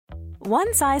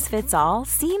One size fits all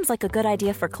seems like a good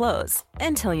idea for clothes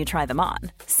until you try them on.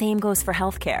 Same goes for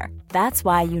healthcare. That's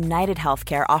why United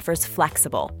Healthcare offers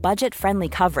flexible, budget-friendly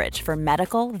coverage for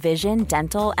medical, vision,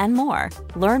 dental, and more.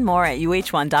 Learn more at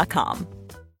uh1.com.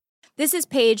 This is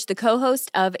Paige, the co-host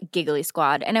of Giggly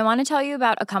Squad, and I want to tell you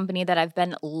about a company that I've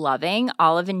been loving,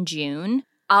 Olive & June.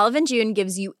 Olive & June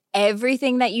gives you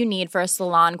everything that you need for a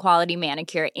salon-quality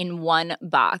manicure in one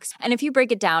box. And if you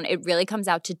break it down, it really comes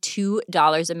out to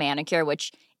 $2 a manicure,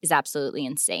 which is absolutely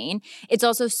insane. It's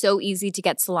also so easy to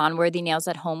get salon-worthy nails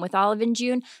at home with Olive &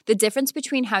 June. The difference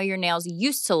between how your nails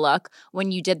used to look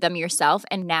when you did them yourself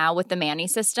and now with the Mani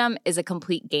system is a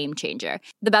complete game changer.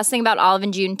 The best thing about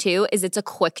Olive & June, too, is it's a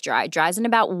quick dry. Dries in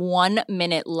about 1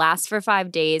 minute, lasts for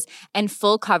 5 days, and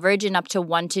full coverage in up to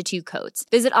 1 to 2 coats.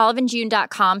 Visit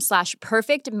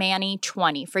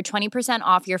oliveandjune.com/perfectmani20 for 20%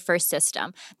 off your first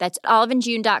system. That's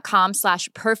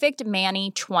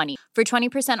oliveandjune.com/perfectmani20 for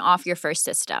 20% off your first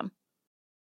system.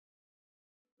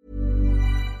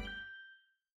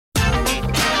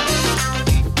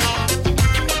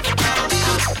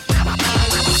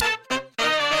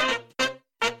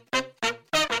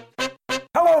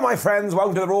 Hello, my friends.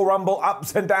 Welcome to the Royal Rumble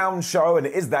Ups and Downs show. And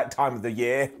it is that time of the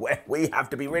year where we have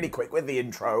to be really quick with the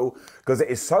intro because it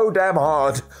is so damn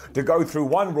hard to go through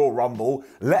one Royal Rumble,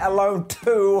 let alone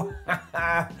two.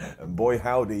 And boy,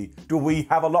 howdy, do we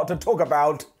have a lot to talk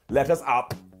about. Let us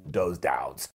up those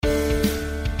downs.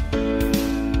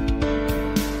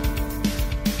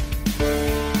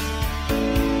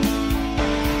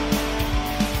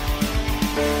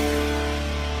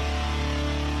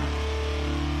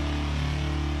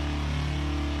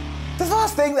 The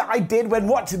first thing that I did when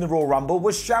watching the Royal Rumble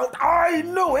was shout, "I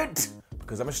knew it!"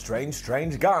 because I'm a strange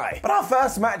guy. But our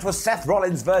first match was Seth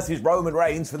Rollins versus Roman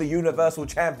Reigns for the Universal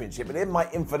Championship, and in my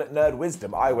infinite nerd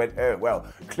wisdom, I went, well,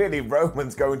 clearly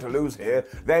Roman's going to lose here,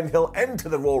 then he'll enter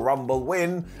the Royal Rumble,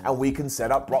 win, and we can set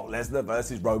up Brock Lesnar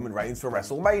versus Roman Reigns for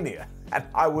WrestleMania. And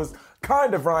I was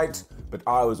kind of right, but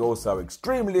I was also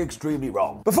extremely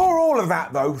wrong. Before all of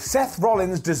that, though, Seth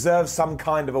Rollins deserves some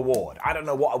kind of award. I don't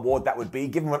know what award that would be.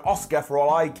 Give him an Oscar for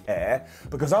all I care,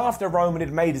 because after Roman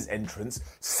had made his entrance,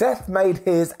 Seth made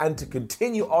his, and to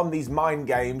continue on these mind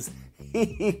games,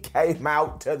 he came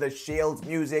out to the Shield's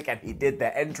music and he did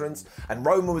their entrance, and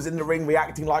Roman was in the ring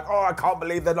reacting like, "Oh, I can't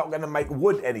believe they're not going to make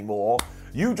wood anymore."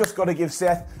 You just got to give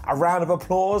Seth a round of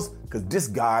applause because this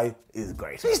guy is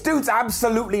great. These dudes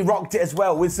absolutely rocked it as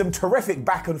well with some terrific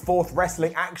back and forth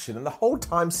wrestling action, and the whole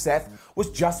time Seth was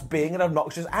just being an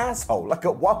obnoxious asshole. Like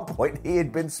at one point he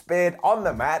had been speared on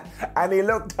the mat and he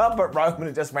looked up at Roman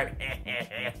and just went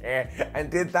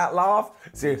and did that laugh.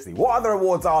 Seriously, what other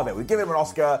awards are there? We give him an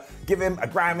Oscar, give him a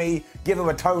Grammy, give him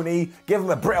a Tony, give him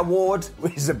a Brit Award,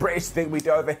 which is a British thing we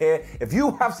do over here. If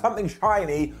you have something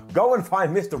shiny, go and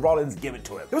find Mr. Rollins, give it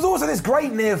to him. There was also this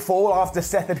great near fall after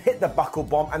Seth had hit the buckle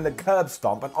bomb and the curb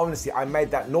stomp, and honestly, I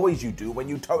made that noise you do when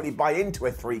you totally buy into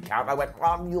a 3 count. I went,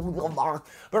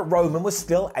 but Roman was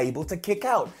still able to kick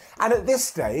out. And at this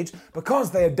stage,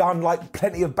 because they had done like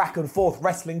plenty of back and forth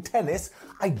wrestling tennis,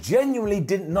 I genuinely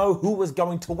didn't know who was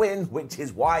going to win, which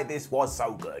is why this was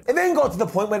so good. It then got to the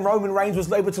point when Roman Reigns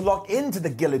was able to lock into the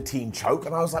guillotine choke,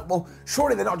 and I was like, well,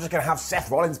 surely they're not just going to have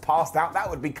Seth Rollins passed out. That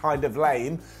would be kind of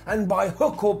lame. And by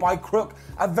hook or by crook,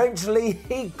 eventually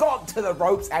he got to the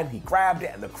ropes and he grabbed it,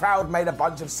 and the crowd made a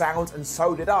bunch of sounds, and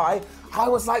so did I. I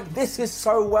was like, this is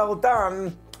so well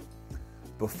done.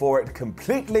 Before it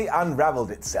completely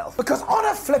unraveled itself. Because on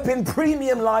a flippin'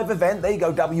 premium live event, there you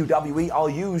go, WWE, I'll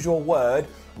use your word,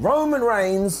 Roman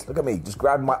Reigns, look at me, just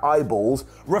grabbed my eyeballs,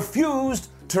 refused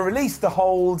to release the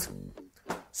hold,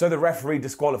 so the referee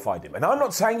disqualified him. And I'm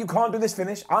not saying you can't do this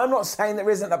finish. I'm not saying there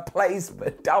isn't a place,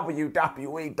 but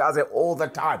WWE does it all the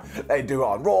time. They do it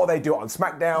on Raw, they do it on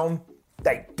SmackDown,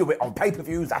 they do it on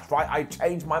pay-per-views. That's right, I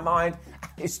changed my mind.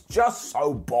 It's just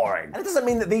so boring. And it doesn't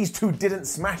mean that these two didn't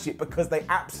smash it, because they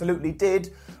absolutely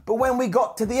did. But when we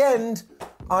got to the end,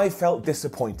 I felt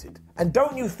disappointed. And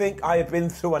don't you think I have been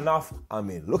through enough? I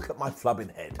mean, look at my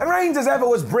flubbing head. And Reigns, as ever,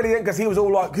 was brilliant because he was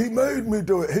all like, he made me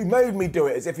do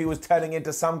it, as if he was turning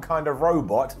into some kind of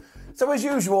robot. So as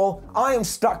usual, I am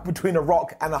stuck between a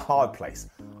rock and a hard place.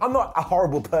 I'm not a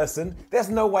horrible person. There's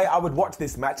no way I would watch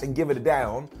this match and give it a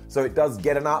down, so it does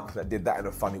get an up. I did that in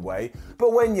a funny way.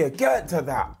 But when you get to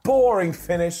that boring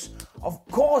finish, Of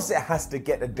course it has to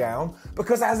get her down,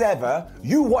 because as ever,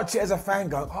 you watch it as a fan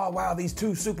going, oh wow, these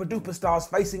two super duper stars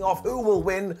facing off, who will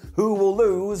win, who will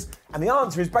lose? And the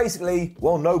answer is basically,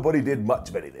 well, nobody did much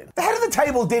of anything. The head of the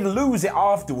table did lose it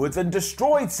afterwards and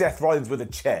destroyed Seth Rollins with a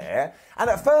chair. And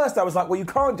at first I was like, well, you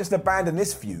can't just abandon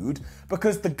this feud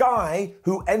because the guy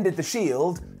who ended the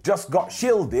Shield just got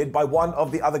shielded by one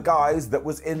of the other guys that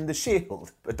was in the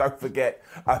Shield. But don't forget,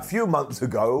 a few months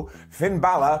ago, Finn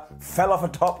Balor fell off a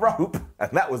top rope,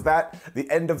 and that was that, the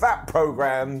end of that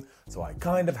program. So I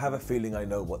kind of have a feeling I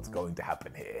know what's going to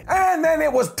happen here. And then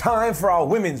it was time for our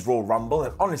Women's Royal Rumble,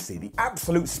 and honestly, the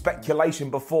absolute speculation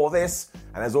before this,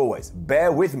 and as always,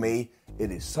 bear with me, it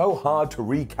is so hard to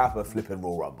recap a flippin'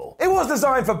 Royal Rumble. It was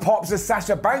designed for pops as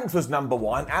Sasha Banks was number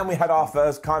 1, and we had our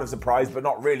first kind of surprise, but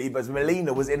not really, because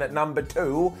Melina was in at number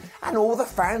 2, and all the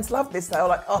fans loved this. They were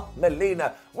like, oh,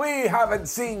 Melina, we haven't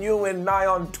seen you in nigh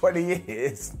on 20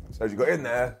 years. So she got in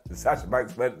there, and Sasha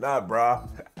Banks went, nah, bruh,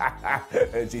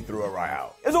 and she threw her right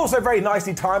out. It was also very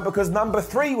nicely timed because number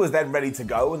 3 was then ready to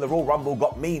go, and the Royal Rumble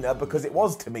got Mina because it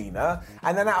was Tamina,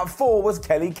 and then out of 4 was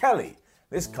Kelly.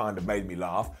 This kind of made me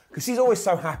laugh, because she's always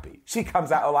so happy. She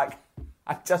comes out like,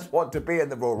 I just want to be in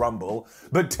the Royal Rumble.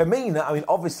 But Tamina, I mean,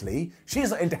 obviously, she's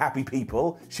not into happy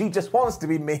people. She just wants to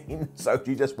be mean, so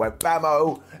she just went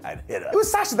bammo and hit her. It was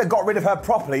Sasha that got rid of her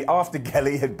properly after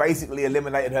Kelly had basically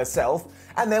eliminated herself,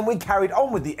 and then we carried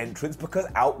on with the entrance because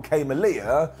out came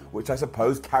Aaliyah, which I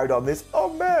suppose carried on this,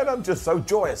 oh man, I'm just so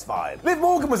joyous vibe. Liv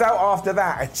Morgan was out after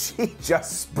that, and she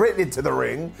just sprinted to the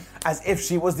ring as if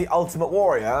she was the Ultimate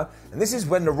Warrior, and this is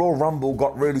when the Royal Rumble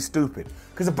got really stupid,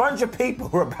 because a bunch of people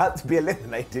were about to be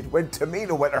eliminated when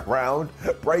Tamina went around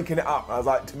breaking it up. And I was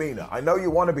like, Tamina, I know you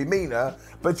want to be meaner,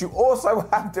 but you also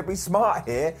have to be smart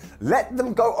here. Let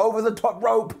them go over the top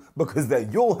rope, because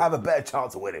then you'll have a better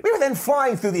chance of winning. We were then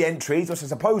flying through the entries, which I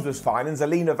suppose was fine, and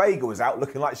Zelina Vega was out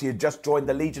looking like she had just joined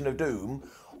the Legion of Doom.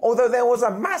 Although there was a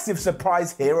massive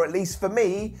surprise here, or at least for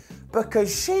me,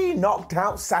 because she knocked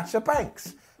out Sasha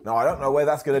Banks. Now, I don't know where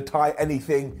that's going to tie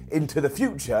anything into the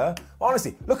future.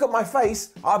 Honestly, look at my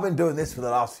face. I've been doing this for the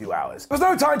last few hours. There was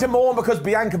no time to mourn because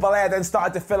Bianca Belair then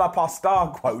started to fill up our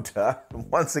star quota. And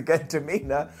once again,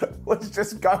 Tamina was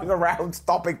just going around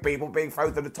stopping people being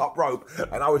thrown to the top rope.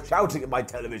 And I was shouting at my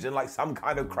television like some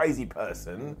kind of crazy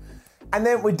person. And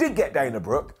then we did get Dana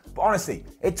Brooke. But honestly,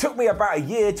 it took me about a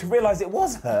year to realise it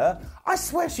was her. I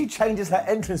swear she changes her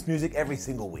entrance music every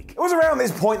single week. It was around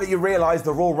this point that you realised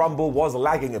the Royal Rumble was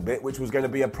lagging a bit, which was going to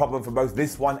be a problem for both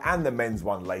this one and the men's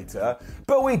one later.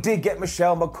 But we did get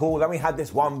Michelle McCool. Then we had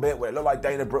this one bit where it looked like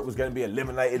Dana Brooke was going to be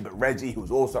eliminated, but Reggie, who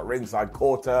was also at ringside,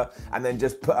 caught her and then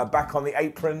just put her back on the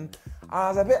apron. I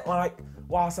was a bit like,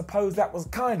 well, I suppose that was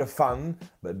kind of fun,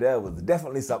 but there was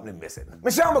definitely something missing.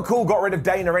 Michelle McCool got rid of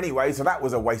Dana anyway, so that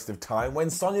was a waste of time when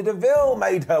Sonya Deville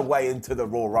made her way into the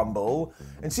Royal Rumble,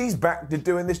 and she's back to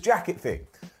doing this jacket thing.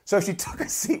 So she took a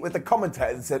seat with the commentator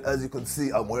and said, as you can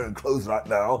see, I'm wearing clothes right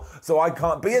now, so I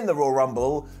can't be in the Royal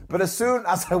Rumble, but as soon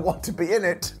as I want to be in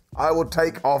it, I will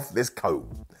take off this coat.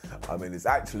 I mean, it's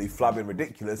actually flubbing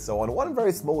ridiculous, so on one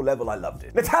very small level, I loved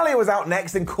it. Natalya was out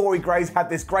next, and Corey Graves had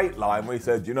this great line where he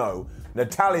said, you know,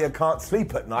 Natalya can't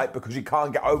sleep at night because she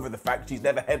can't get over the fact she's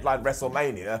never headlined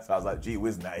WrestleMania. So I was like, gee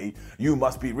whiz, Nay, you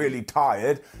must be really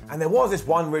tired. And there was this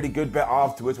one really good bit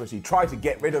afterwards where she tried to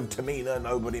get rid of Tamina,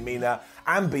 Nobody Mina,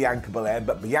 and Bianca Belair,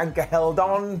 but Bianca held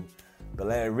on.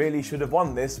 Belair really should have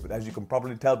won this, but as you can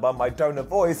probably tell by my tone of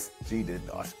voice, she did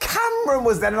not. Cameron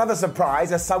was then another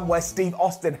surprise, as somewhere Steve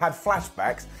Austin had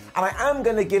flashbacks, and I am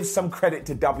going to give some credit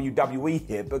to WWE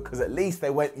here, because at least they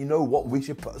went, you know what, we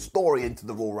should put a story into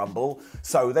the Royal Rumble.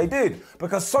 So they did,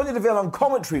 because Sonya Deville on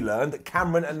commentary learned that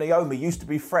Cameron and Naomi used to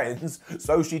be friends,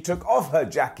 so she took off her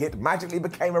jacket, magically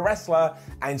became a wrestler,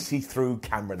 and she threw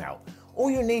Cameron out. All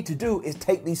you need to do is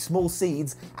take these small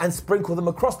seeds and sprinkle them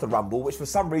across the Rumble, which for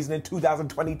some reason in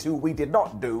 2022 we did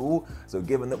not do. So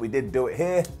given that we did do it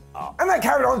here, And that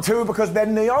carried on too, because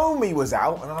then Naomi was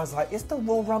out, and I was like, is the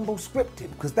Royal Rumble scripted?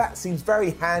 Because that seems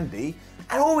very handy.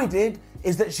 And all we did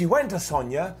is that she went to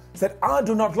Sonya, said, I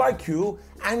do not like you,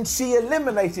 and she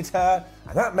eliminated her.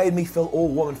 And that made me feel all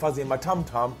warm and fuzzy in my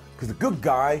tum-tum, because the good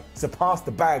guy surpassed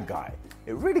the bad guy.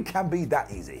 It really can be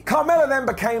that easy. Carmella then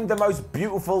became the most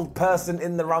beautiful person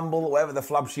in the Rumble, or whatever the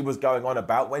flub she was going on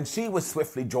about, when she was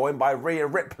swiftly joined by Rhea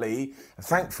Ripley. And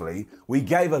thankfully, we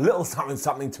gave a little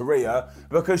something to Rhea,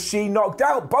 because she knocked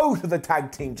out both of the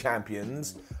tag team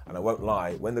champions. And I won't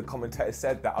lie, when the commentator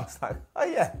said that, I was like, oh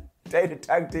yeah, Data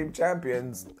Tag Team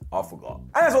Champions, I forgot.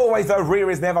 And as always though, Rhea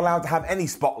is never allowed to have any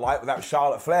spotlight without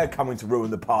Charlotte Flair coming to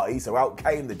ruin the party, so out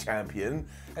came the champion.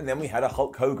 And then we had a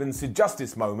Hulk Hogan Sid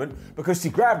Justice moment because she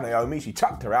grabbed Naomi, she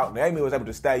chucked her out, Naomi was able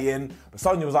to stay in, but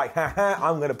Sonya was like, haha,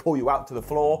 I'm going to pull you out to the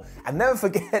floor. And never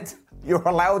forget, you're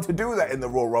allowed to do that in the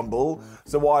Royal Rumble,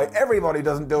 so why everybody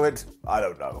doesn't do it, I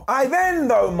don't know. I then,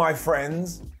 though, my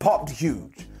friends, popped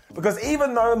huge. Because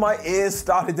even though my ears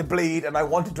started to bleed and I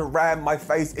wanted to ram my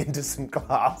face into some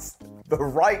glass, the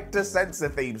Right to Censor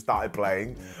theme started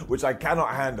playing, which I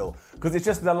cannot handle, because it's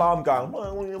just an alarm going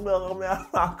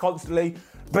constantly.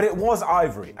 But it was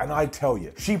Ivory, and I tell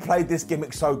you, she played this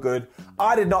gimmick so good.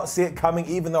 I did not see it coming,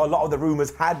 even though a lot of the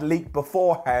rumors had leaked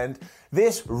beforehand.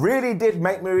 This really did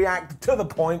make me react to the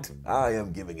point I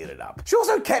am giving it up. She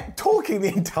also kept talking the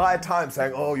entire time,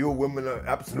 saying, oh, you women are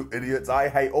absolute idiots, I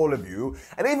hate all of you.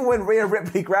 And even when Rhea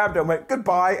Ripley grabbed her and went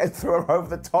goodbye and threw her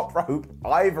over the top rope,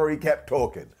 Ivory kept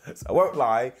talking. So I won't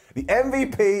lie, the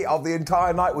MVP of the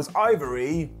entire night was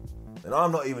Ivory, and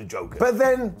I'm not even joking. But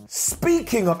then,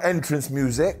 speaking of entrance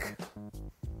music,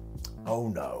 oh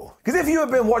no. Because if you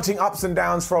have been watching Ups and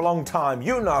Downs for a long time,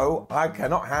 you know I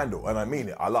cannot handle, and I mean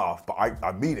it, I laugh, but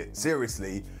I mean it,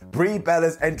 seriously, Brie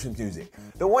Bella's entrance music.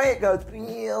 The way it goes,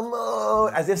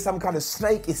 as if some kind of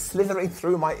snake is slithering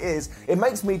through my ears, it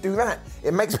makes me do that.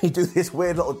 It makes me do this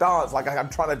weird little dance, like I'm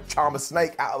trying to charm a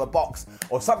snake out of a box,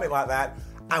 or something like that.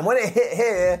 And when it hit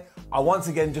here, I once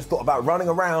again just thought about running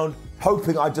around,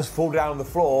 hoping I'd just fall down on the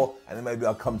floor, and then maybe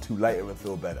I'll come to later and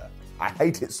feel better. I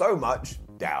hate it so much,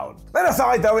 down. Then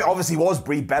aside though, it obviously was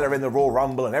Brie Bella in the Royal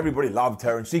Rumble, and everybody loved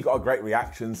her, and she got a great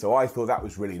reaction, so I thought that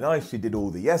was really nice. She did all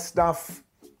the yes stuff.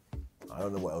 I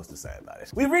don't know what else to say about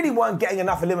it. We really weren't getting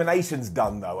enough eliminations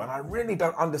done though, and I really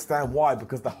don't understand why,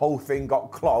 because the whole thing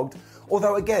got clogged.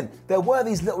 Although again, there were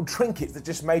these little trinkets that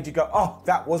just made you go, oh,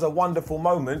 that was a wonderful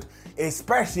moment,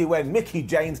 especially when Mickie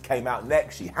James came out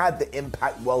next. She had the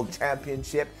Impact World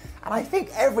Championship, and I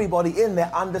think everybody in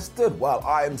there understood, well,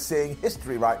 I am seeing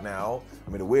history right now. I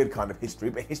mean, a weird kind of history,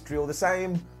 but history all the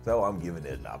same, so I'm giving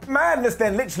it up. Madness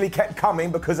then literally kept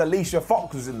coming because Alicia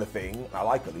Fox was in the thing. I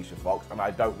like Alicia Fox, and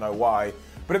I don't know why.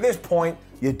 But at this point,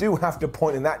 you do have to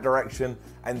point in that direction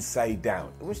and say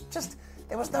down. It was just,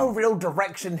 there was no real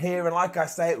direction here, and like I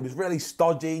say, it was really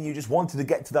stodgy. You just wanted to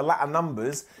get to the latter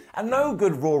numbers, and no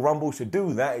good Royal Rumble should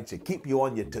do that. It should keep you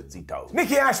on your tootsie toes.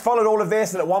 Nikki Ash followed all of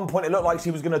this, and at one point it looked like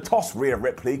she was going to toss Rhea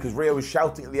Ripley because Rhea was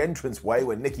shouting at the entranceway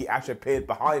when Nikki Ash appeared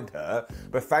behind her,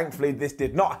 but thankfully this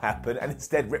did not happen, and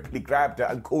instead Ripley grabbed her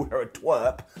and called her a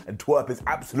twerp, and twerp is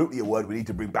absolutely a word we need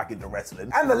to bring back into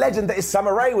wrestling. And the legend that is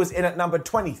Summer Rae was in at number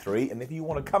 23, and if you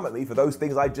want to come at me for those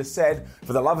things I just said,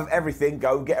 for the love of everything,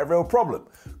 go get a real problem.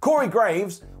 Corey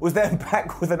Graves was then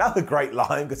back with another great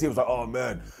line because he was like, oh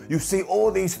man, you see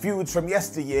all these feuds from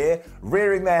yesteryear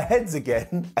rearing their heads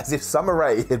again, as if Summer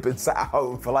Rae had been sat at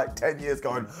home for like 10 years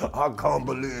going, I can't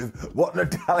believe what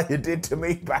Natalya did to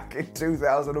me back in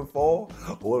 2004.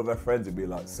 All of her friends would be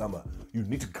like, Summer, you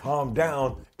need to calm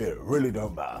down, it really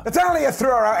don't matter. Natalya threw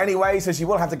her out anyway, so she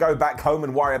will have to go back home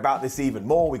and worry about this even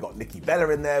more. We got Nikki Bella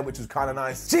in there, which was kind of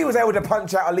nice. She was able to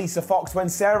punch out Alicia Fox when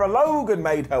Sarah Logan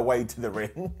made her way to the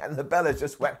ring, and the Bellas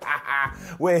just went, ha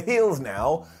ha, we're heels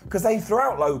now, because they threw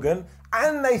out Logan,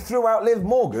 and they threw out Liv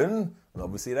Morgan, and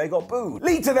obviously they got booed.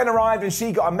 Lita then arrived and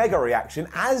she got a mega reaction,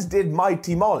 as did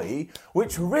Mighty Molly,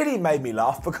 which really made me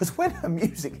laugh because when her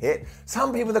music hit,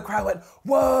 some people in the crowd went,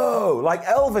 whoa, like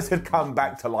Elvis had come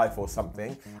back to life or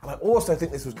something. And I also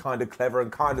think this was kind of clever and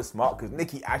kind of smart because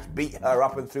Nikki Ash beat her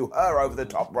up and threw her over the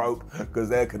top rope because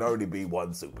there can only be one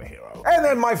superhero. And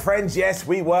then, my friends, yes,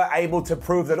 we were able to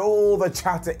prove that all the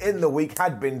chatter in the week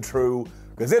had been true.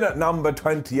 Because in at number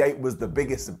 28 was the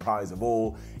biggest surprise of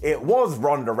all. It was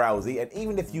Ronda Rousey, and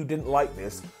even if you didn't like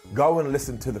this, go and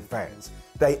listen to the fans.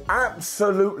 They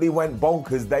absolutely went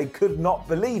bonkers. They could not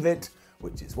believe it,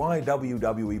 which is why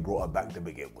WWE brought her back to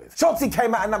begin with. Shotzi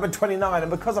came out at number 29, and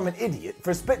because I'm an idiot,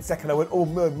 for a split second I went, oh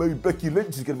man, maybe Becky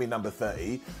Lynch is going to be number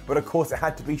 30, but of course it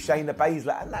had to be Shayna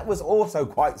Baszler, and that was also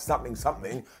quite something,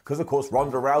 because of course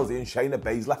Ronda Rousey and Shayna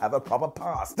Baszler have a proper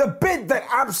past. The bit that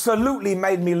absolutely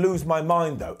made me lose my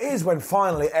mind though, is when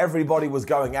finally everybody was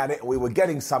going at it and we were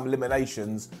getting some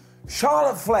eliminations.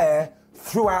 Charlotte Flair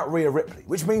threw out Rhea Ripley,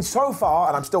 which means so far,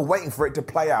 and I'm still waiting for it to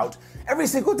play out, every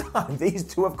single time these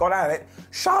two have gone at it,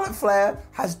 Charlotte Flair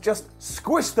has just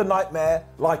squished the Nightmare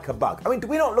like a bug. I mean, do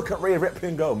we not look at Rhea Ripley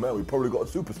and go, man, we probably got a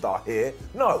superstar here?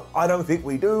 No, I don't think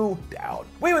we do. Down.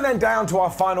 We were then down to our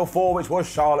final four, which was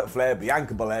Charlotte Flair,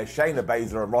 Bianca Belair, Shayna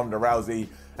Baszler, and Ronda Rousey.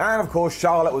 And of course,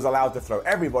 Charlotte was allowed to throw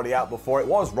everybody out before it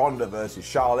was Ronda versus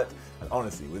Charlotte. And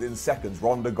honestly, within seconds,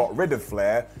 Ronda got rid of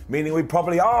Flair, meaning we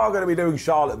probably are going to be doing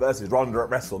Charlotte versus Ronda at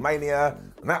WrestleMania.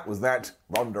 And that was that.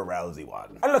 Ronda Rousey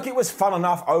won. And look, it was fun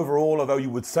enough overall, although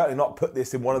you would certainly not put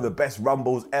this in one of the best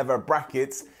Rumbles ever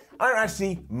brackets. I don't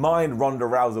actually mind Ronda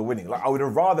Rousey winning. Like, I would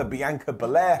have rather Bianca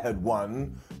Belair had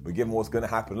won, but given what's going to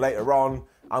happen later on,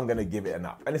 I'm going to give it an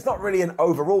up. And it's not really an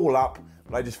overall up,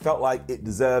 but I just felt like it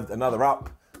deserved another up,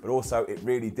 but also it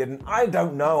really didn't. I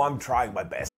don't know, I'm trying my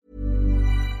best.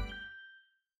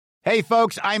 Hey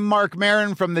folks, I'm Mark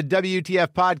Maron from the WTF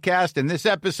Podcast, and this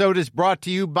episode is brought to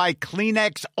you by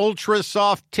Kleenex Ultra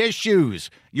Soft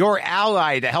Tissues, your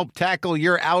ally to help tackle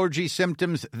your allergy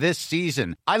symptoms this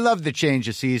season. I love the change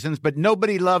of seasons, but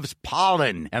nobody loves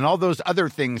pollen and all those other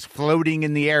things floating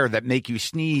in the air that make you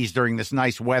sneeze during this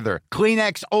nice weather.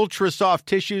 Kleenex Ultra Soft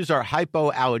Tissues are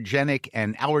hypoallergenic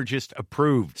and allergist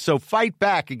approved, so fight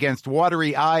back against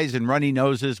watery eyes and runny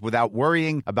noses without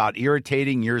worrying about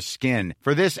irritating your skin.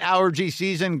 For this allergy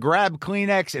season, grab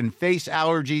Kleenex and face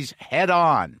allergies head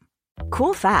on.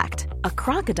 Cool fact, a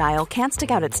crocodile can't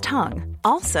stick out its tongue.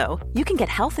 Also, you can get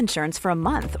health insurance for a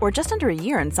month or just under a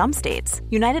year in some states.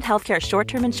 United Healthcare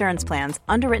short-term insurance plans,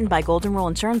 underwritten by Golden Rule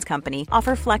Insurance Company,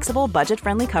 offer flexible,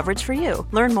 budget-friendly coverage for you.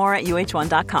 Learn more at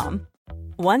UH1.com.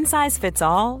 One size fits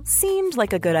all seemed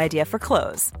like a good idea for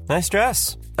clothes. Nice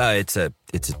dress. It's a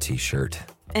t-shirt.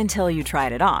 Until you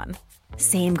tried it on.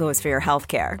 Same goes for your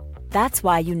healthcare. That's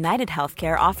why United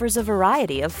Healthcare offers a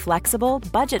variety of flexible,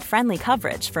 budget-friendly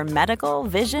coverage for medical,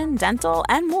 vision, dental,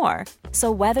 and more. So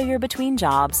whether you're between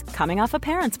jobs, coming off a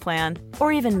parent's plan,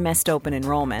 or even missed open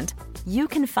enrollment, you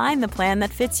can find the plan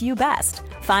that fits you best.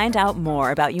 Find out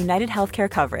more about United Healthcare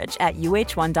coverage at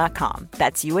UH1.com.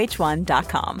 That's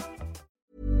UH1.com.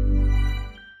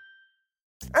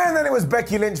 And then it was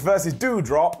Becky Lynch versus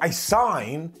Doudrop, a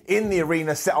sign in the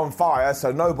arena set on fire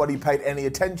so nobody paid any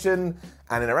attention.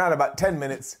 And in around about 10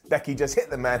 minutes, Becky just hit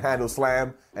the manhandle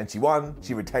slam and she won.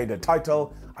 She retained her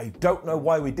title. I don't know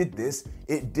why we did this.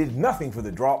 It did nothing for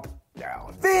the drop.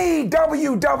 Down. The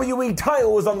WWE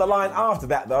title was on the line after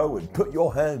that, though, and put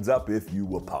your hands up if you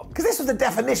were pumped. Because this was the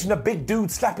definition of big dude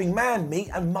slapping man meat,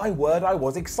 and my word, I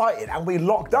was excited. And we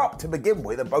locked up to begin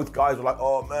with, and both guys were like,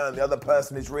 oh man, the other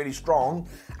person is really strong.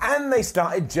 And they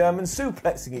started German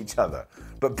suplexing each other.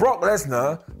 But Brock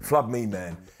Lesnar, flub me,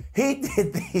 man. He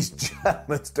did these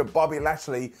Germans to Bobby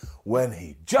Lashley when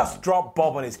he just dropped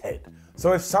Bob on his head.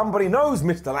 So if somebody knows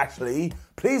Mr. Lashley,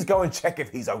 please go and check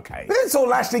if he's okay. We then saw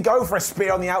Lashley go for a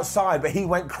spear on the outside, but he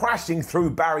went crashing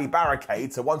through Barry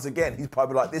barricade. So once again, he's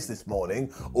probably like this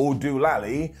morning, all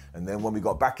doolally. And then when we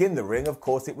got back in the ring, of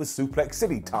course, it was Suplex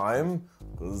City time.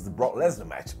 It was the Brock Lesnar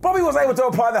match. Bobby was able to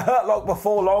apply the Hurt Lock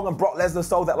before long, and Brock Lesnar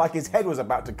sold that like his head was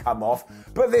about to come off.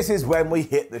 But this is when we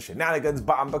hit the shenanigans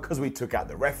button because we took out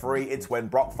the referee. It's when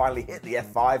Brock finally hit the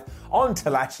F5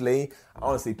 onto Lashley. I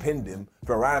honestly pinned him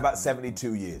for around about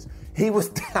 72 years. He was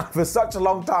down for such a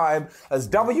long time as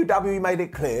WWE made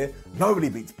it clear nobody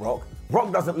beats Brock.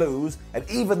 Brock doesn't lose, and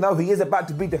even though he is about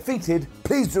to be defeated,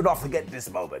 please do not forget this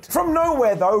moment. From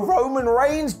nowhere though, Roman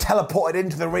Reigns teleported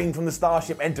into the ring from the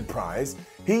Starship Enterprise.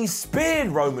 He speared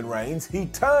Roman Reigns, he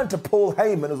turned to Paul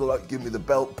Heyman and was like, give me the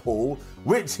belt, Paul,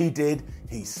 which he did.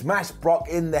 He smashed Brock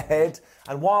in the head,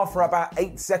 and while for about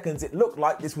 8 seconds it looked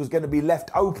like this was going to be left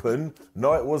open,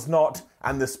 no it was not,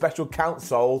 and the special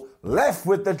counsel left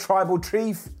with the tribal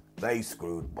chief. They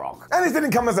screwed Brock. And this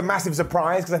didn't come as a massive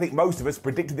surprise because I think most of us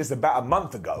predicted this about a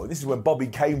month ago. This is when Bobby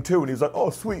came to and he was like, oh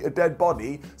sweet, a dead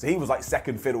body. So he was like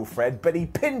second fiddle Fred, but he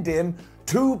pinned him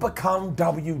to become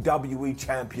WWE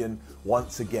champion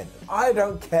once again. I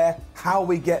don't care how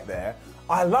we get there.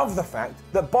 I love the fact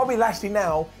that Bobby Lashley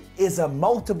now is a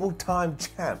multiple-time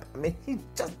champ. I mean, he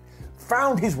just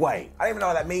found his way. I don't even know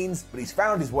what that means, but he's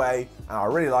found his way and I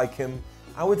really like him.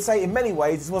 I would say in many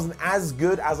ways this wasn't as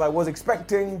good as I was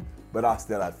expecting, but I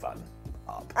still had fun.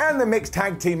 And the mixed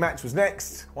tag team match was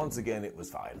next. Once again, it was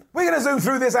fine. We're going to zoom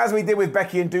through this as we did with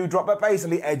Becky and Doudrop, but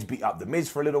basically Edge beat up The Miz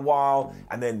for a little while,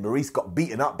 and then Maurice got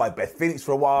beaten up by Beth Phoenix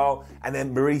for a while, and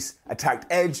then Maurice attacked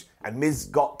Edge, and Miz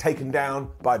got taken down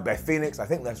by Beth Phoenix. I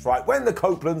think that's right. When the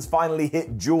Copelands finally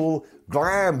hit dual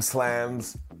glam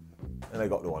slams, and they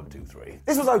got the 1, 2, 3.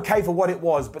 This was okay for what it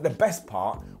was, but the best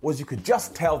part was you could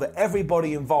just tell that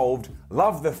everybody involved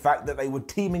loved the fact that they were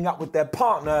teaming up with their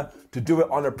partner to do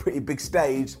it on a pretty big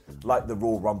stage like the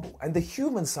Royal Rumble. And the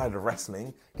human side of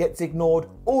wrestling gets ignored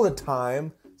all the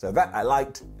time, So that I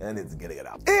liked, and it's getting it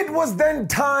up. It was then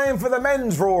time for the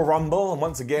men's Royal Rumble, and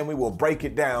once again we will break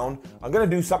it down. I'm going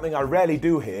to do something I rarely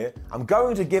do here. I'm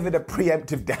going to give it a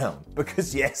preemptive down,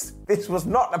 because yes, this was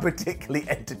not a particularly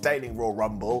entertaining Royal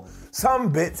Rumble.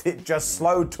 Some bits it just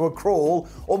slowed to a crawl,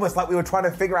 almost like we were trying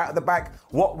to figure out at the back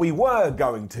what we were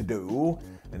going to do.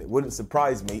 And it wouldn't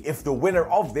surprise me if the winner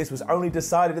of this was only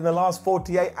decided in the last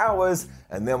 48 hours,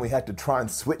 and then we had to try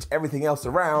and switch everything else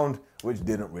around, which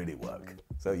didn't really work.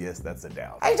 So yes, that's a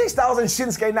down. AJ Styles and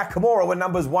Shinsuke Nakamura were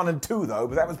numbers 1 and 2 though,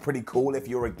 but that was pretty cool if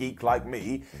you're a geek like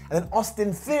me. And then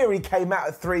Austin Theory came out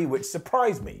at 3, which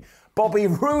surprised me. Bobby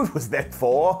Roode was there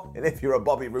 4, and if you're a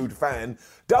Bobby Roode fan,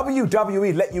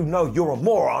 WWE let you know you're a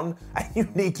moron and you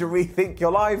need to rethink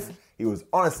your life. He was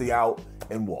honestly out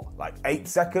in what, like 8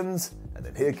 seconds? And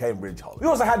then here came Ridge Holland. We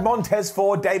also had Montez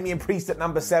Ford, Damian Priest at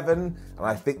number 7, and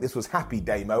I think this was Happy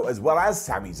Damo as well as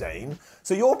Sami Zayn.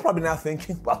 So you're probably now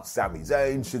thinking, well, Sami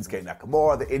Zayn, Shinsuke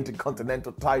Nakamura, the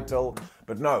Intercontinental title.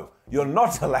 But no, you're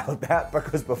not allowed that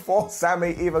because before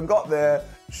Sami even got there,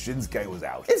 Shinsuke was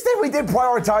out. Instead, we did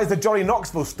prioritize the Johnny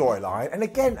Knoxville storyline, and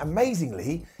again,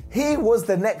 amazingly, he was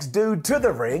the next dude to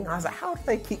the ring. I was like, how do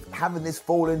they keep having this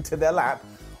fall into their lap?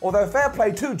 Although fair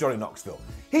play to Johnny Knoxville.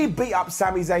 He beat up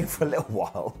Sami Zayn for a little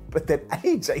while, but then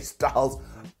AJ Styles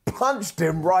punched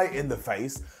him right in the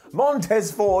face.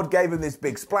 Montez Ford gave him this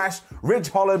big splash. Ridge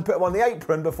Holland put him on the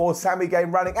apron before Sami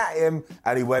came running at him,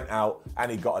 and he went out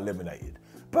and he got eliminated.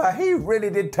 But he really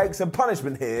did take some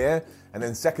punishment here, and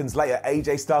then seconds later,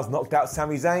 AJ Styles knocked out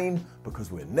Sami Zayn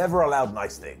because we're never allowed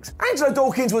nice things. Angelo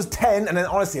Dawkins was 10, and then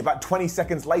honestly, about 20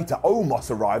 seconds later,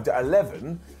 Omos arrived at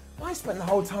 11. I spent the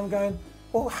whole time going,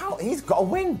 well, how? He's got to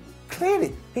win.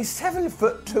 Clearly, he's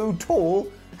 7'2"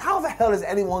 tall. How the hell is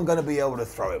anyone going to be able to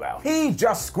throw him out? He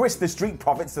just squished the Street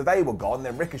Profits so they were gone.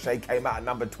 Then Ricochet came out at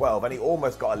number 12 and he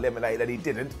almost got eliminated and he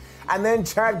didn't. And then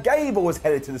Chad Gable was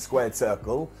headed to the squared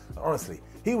circle. Honestly,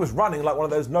 he was running like one of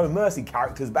those No Mercy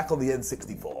characters back on the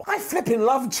N64. I flipping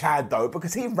love Chad though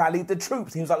because he rallied the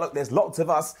troops. He was like, look, there's lots of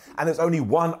us and there's only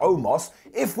one Omos.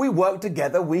 If we work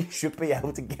together, we should be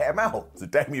able to get him out. So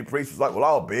Damian Priest was like, well,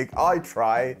 I'll big, I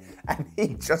try. And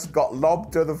he just got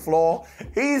lobbed to the floor.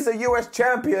 He's a US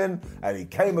champion and he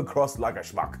came across like a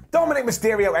schmuck. Dominic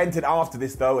Mysterio entered after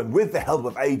this though, and with the help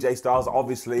of AJ Styles,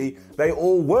 obviously, they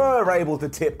all were able to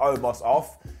tip Omos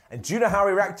off. And do you know how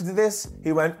he reacted to this?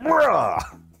 He went, "Bruh."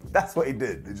 That's what he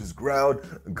did. He just growled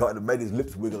and kind of made his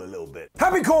lips wiggle a little bit.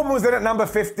 Happy Corbin was in at number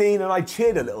 15 and I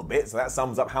cheered a little bit, so that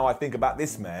sums up how I think about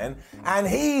this man. And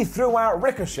he threw out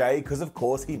Ricochet because, of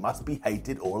course, he must be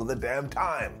hated all of the damn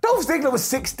time. Dolph Ziggler was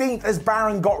 16th as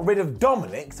Baron got rid of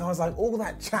Dominic, so I was like, all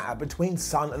that chatter between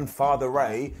Son and Father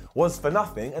Ray was for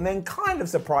nothing. And then, kind of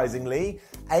surprisingly,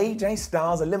 AJ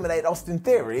Styles eliminated Austin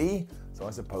Theory. So I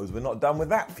suppose we're not done with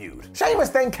that feud. Sheamus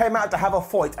then came out to have a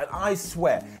fight, and I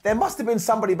swear, there must have been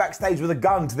somebody backstage with a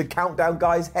gun to the Countdown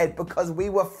guy's head because we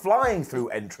were flying through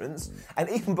entrance, and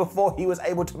even before he was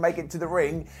able to make it to the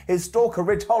ring, his stalker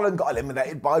Ridge Holland got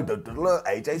eliminated by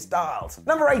AJ Styles.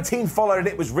 Number 18 followed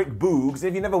it was Rick Boogs.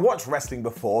 If you never watched wrestling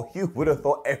before, you would have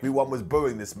thought everyone was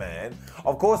booing this man.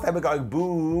 Of course, they were going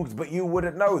Boogs, but you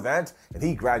wouldn't know that, and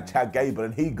he grabbed Chad Gable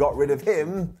and he got rid of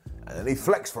him. And then he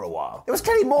flexed for a while. There was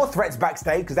clearly more threats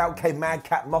backstage because out came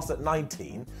Madcap Moss at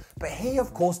 19. But he,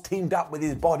 of course, teamed up with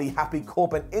his body, Happy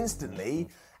Corbin, instantly.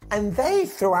 And they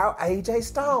threw out AJ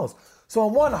Styles. So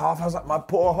on one half, I was like, my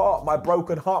poor heart, my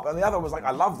broken heart. And the other was like,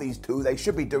 I love these two. They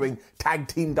should be doing tag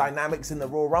team dynamics in the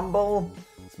Royal Rumble.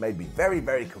 It's made me very,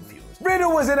 very confused.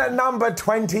 Riddle was in at number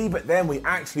 20, but then we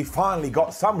actually finally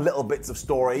got some little bits of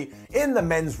story in the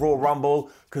men's Royal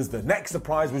Rumble because the next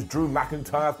surprise was Drew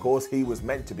McIntyre. Of course, he was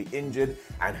meant to be injured.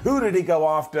 And who did he go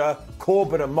after?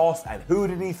 Corbin and Moss. And who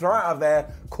did he throw out of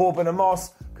there? Corbin and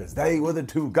Moss, because they were the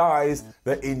two guys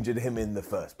that injured him in the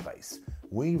first place.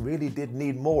 We really did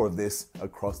need more of this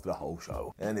across the whole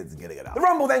show, and it's getting it up. The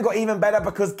Rumble then got even better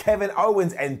because Kevin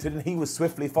Owens entered, and he was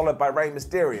swiftly followed by Rey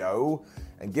Mysterio.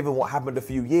 And given what happened a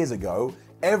few years ago,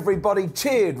 everybody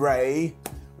cheered Rey,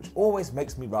 which always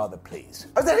makes me rather pleased.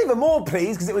 I was then even more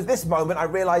pleased because it was this moment I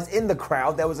realised in the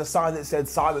crowd there was a sign that said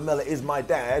Simon Miller is my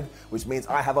dad, which means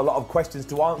I have a lot of questions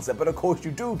to answer, but of course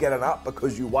you do get an up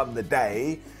because you won the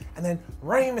day. And then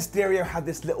Rey Mysterio had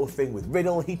this little thing with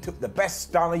Riddle. He took the best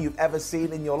stunner you've ever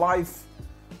seen in your life.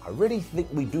 I really think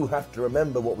we do have to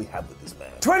remember what we have with this man.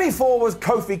 24 was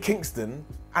Kofi Kingston,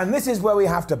 and this is where we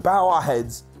have to bow our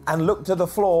heads and look to the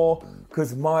floor,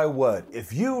 because my word,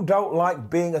 if you don't like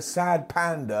being a sad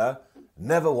panda,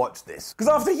 never watch this. Because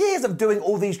after years of doing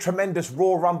all these tremendous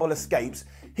Royal Rumble escapes,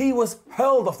 he was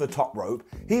hurled off the top rope.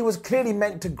 He was clearly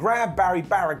meant to grab Barry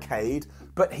Barricade,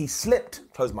 but he slipped,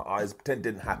 closed my eyes, pretend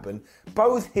it didn't happen.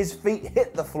 Both his feet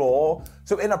hit the floor,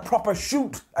 so in a proper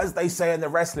shoot, as they say in the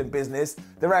wrestling business,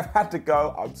 the ref had to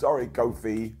go, I'm sorry,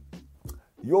 Kofi,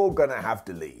 you're gonna have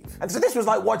to leave. And so this was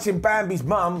like watching Bambi's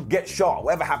mum get shot,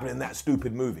 whatever happened in that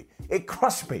stupid movie. It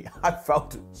crushed me. I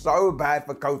felt so bad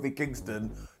for Kofi Kingston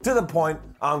to the point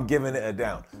I'm giving it a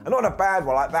down. And not a bad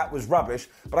one, like that was rubbish,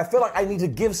 but I feel like I need to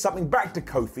give something back to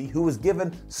Kofi, who has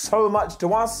given so much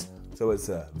to us. So it's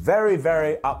a very,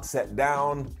 very upset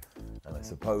down. And I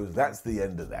suppose that's the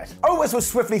end of that. Otis was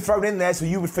swiftly thrown in there so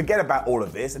you would forget about all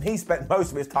of this, and he spent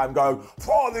most of his time going,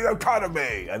 for the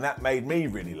Academy! And that made me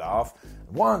really laugh.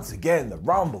 Once again, the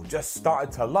Rumble just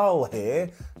started to lull here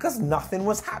because nothing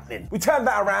was happening. We turned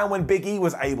that around when Big E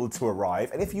was able to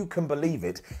arrive, and if you can believe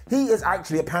it, he is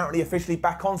actually apparently officially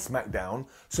back on SmackDown,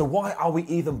 so why are we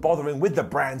even bothering with the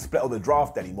brand split or the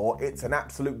draft anymore? It's an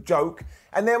absolute joke.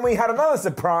 And then we had another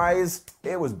surprise.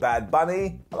 It was Bad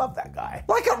Bunny. I love that guy.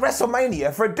 Like at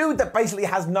WrestleMania, for a dude that basically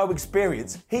has no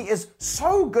experience, he is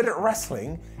so good at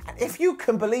wrestling, and if you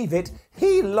can believe it,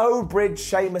 he low-bridged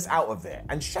Sheamus out of there.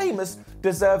 And Sheamus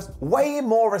deserves way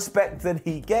more respect than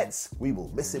he gets. We will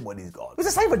miss him when he's gone. It was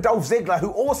the same with Dolph Ziggler, who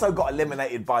also got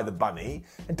eliminated by the Bunny.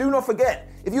 And do not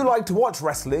forget, if you like to watch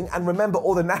wrestling and remember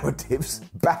all the narratives,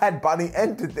 Bad Bunny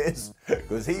entered this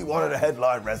because he wanted to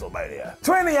headline WrestleMania.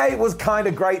 28 was kind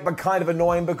of great, but kind of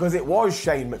annoying because it was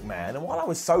Shane McMahon. And while I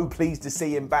was so pleased to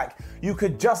see him back, you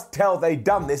could just tell they'd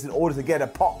done this in order to get a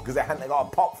pop because they hadn't got a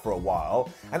pop for a while.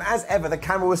 And as ever, the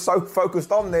camera was so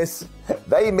focused on this,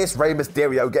 they missed Rey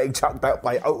Mysterio getting chucked out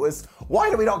by Otis. Why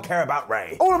do we not care about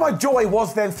Rey? All of my joy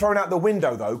was then thrown out the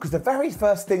window though, because the very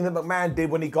first thing that McMahon did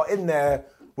when he got in there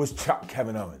was chuck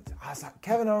Kevin Owens. I was like,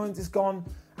 Kevin Owens is gone,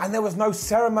 and there was no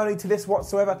ceremony to this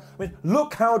whatsoever. I mean,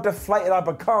 look how deflated I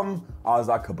become. I was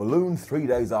like a balloon 3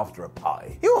 days after a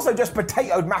pie. He also just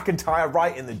potatoed McIntyre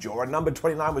right in the jaw, and number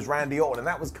 29 was Randy Orton, and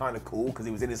that was kind of cool because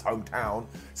he was in his hometown,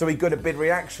 so he got a big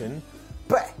reaction.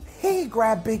 But he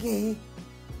grabbed Big E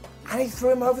and he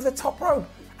threw him over the top rope.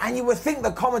 And you would think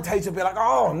the commentator would be like,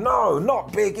 oh no,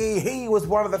 not Big E, he was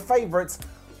one of the favorites.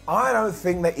 I don't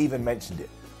think they even mentioned it.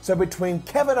 So between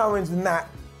Kevin Owens and that,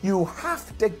 you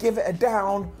have to give it a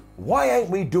down. Why ain't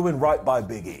we doing right by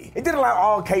Big E? It did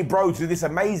allow RK Bro to do this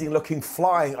amazing looking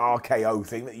flying RKO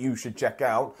thing that you should check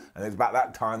out. And it's about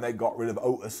that time they got rid of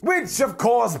Otis. Which of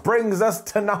course brings us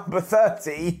to number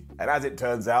 30. And as it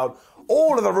turns out,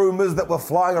 all of the rumors that were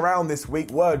flying around this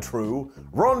week were true.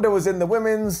 Ronda was in the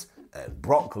women's, and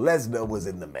Brock Lesnar was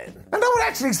in the men. And no one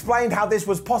actually explained how this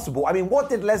was possible. I mean, what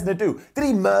did Lesnar do? Did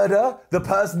he murder the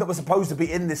person that was supposed to be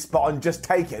in this spot and just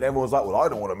take it? And everyone was like, well, I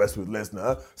don't want to mess with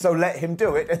Lesnar, so let him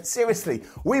do it. And seriously,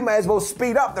 we may as well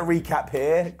speed up the recap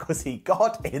here, because he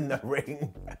got in the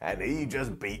ring and he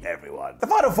just beat everyone. The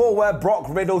final four were Brock,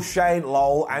 Riddle, Shane,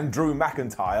 Lowell, and Drew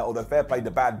McIntyre, although fair play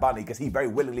to Bad Bunny, because he very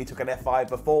willingly took an F5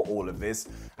 before all of this.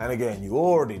 And again, you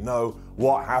already know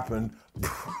what happened.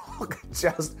 Brock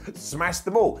just smashed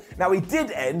them all. Now, he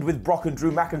did end with Brock and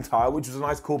Drew McIntyre, which was a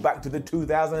nice callback to the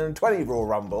 2020 Royal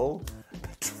Rumble.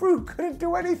 But Drew couldn't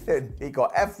do anything. He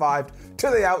got F5'd to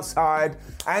the outside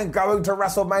and going to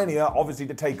WrestleMania, obviously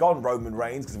to take on Roman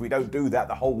Reigns, because if we don't do that,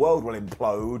 the whole world will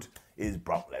implode, is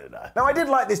Brock Lesnar. Now, I did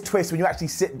like this twist when you actually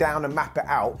sit down and map it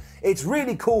out. It's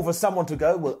really cool for someone to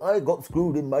go, well, I got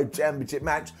screwed in my championship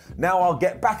match. Now I'll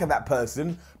get back at that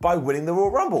person by winning the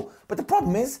Royal Rumble. But the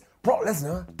problem is, Brock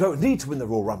Lesnar don't need to win the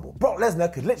Royal Rumble. Brock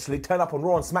Lesnar could literally turn up on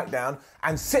Raw and SmackDown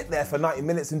and sit there for 90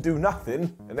 minutes and do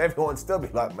nothing, and everyone still be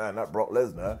like, man, that Brock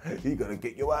Lesnar, he's gonna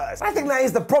kick your ass. I think that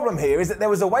is the problem here, is that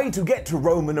there was a way to get to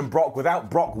Roman and Brock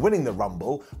without Brock winning the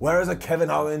Rumble, whereas a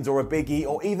Kevin Owens or a Big E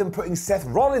or even putting Seth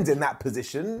Rollins in that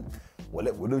position, well,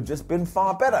 it would have just been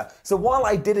far better. So while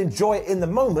I did enjoy it in the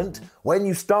moment, when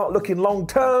you start looking long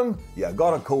term, you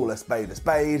gotta call a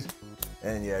spade,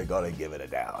 and you gotta give it a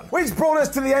down. Which brought us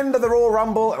to the end of the Royal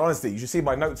Rumble, and honestly, you should see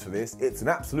my notes for this. It's an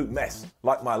absolute mess,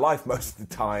 like my life most of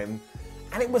the time.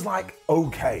 And it was like,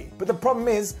 okay. But the problem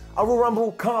is, a Royal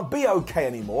Rumble can't be okay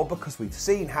anymore, because we've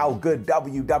seen how good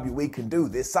WWE can do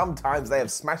this. Sometimes they have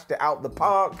smashed it out the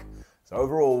park. So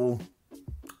overall,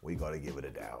 we gotta give it a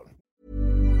down.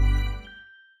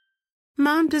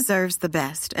 Mom deserves the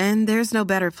best, and there's no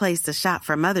better place to shop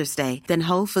for Mother's Day than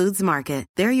Whole Foods Market.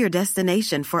 They're your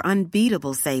destination for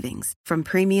unbeatable savings, from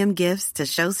premium gifts to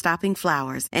show-stopping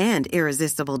flowers and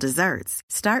irresistible desserts.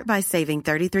 Start by saving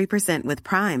 33% with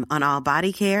Prime on all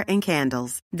body care and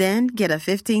candles. Then get a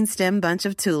 15-stem bunch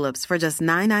of tulips for just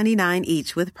 $9.99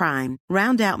 each with Prime.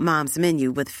 Round out Mom's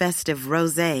menu with festive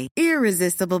rosé,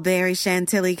 irresistible berry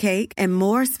chantilly cake, and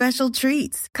more special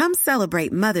treats. Come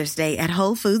celebrate Mother's Day at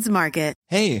Whole Foods Market. Market.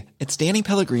 Hey, it's Danny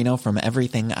Pellegrino from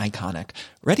Everything Iconic.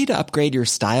 Ready to upgrade your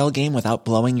style game without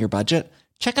blowing your budget?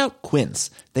 Check out Quince.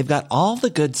 They've got all the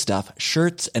good stuff,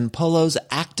 shirts and polos,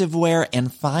 activewear,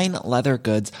 and fine leather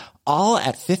goods, all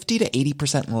at 50 to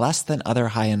 80% less than other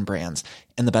high-end brands.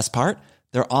 And the best part?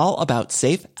 They're all about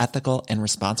safe, ethical, and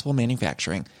responsible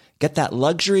manufacturing. Get that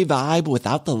luxury vibe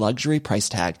without the luxury price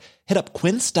tag. Hit up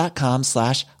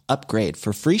quince.com/upgrade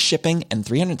for free shipping and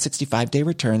 365-day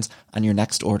returns on your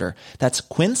next order. That's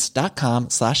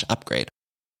quince.com/upgrade.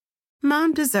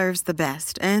 Mom deserves the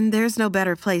best, and there's no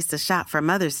better place to shop for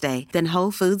Mother's Day than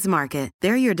Whole Foods Market.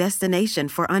 They're your destination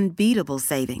for unbeatable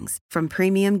savings, from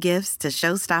premium gifts to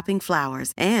show-stopping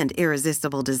flowers and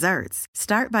irresistible desserts.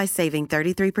 Start by saving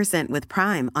 33% with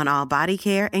Prime on all body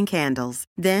care and candles.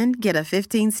 Then get a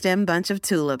 15-stem bunch of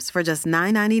tulips for just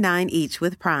 $9.99 each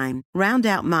with Prime. Round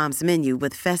out Mom's menu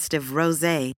with festive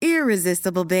rosé,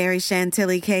 irresistible berry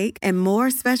chantilly cake, and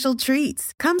more special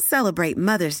treats. Come celebrate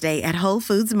Mother's Day at Whole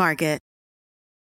Foods Market.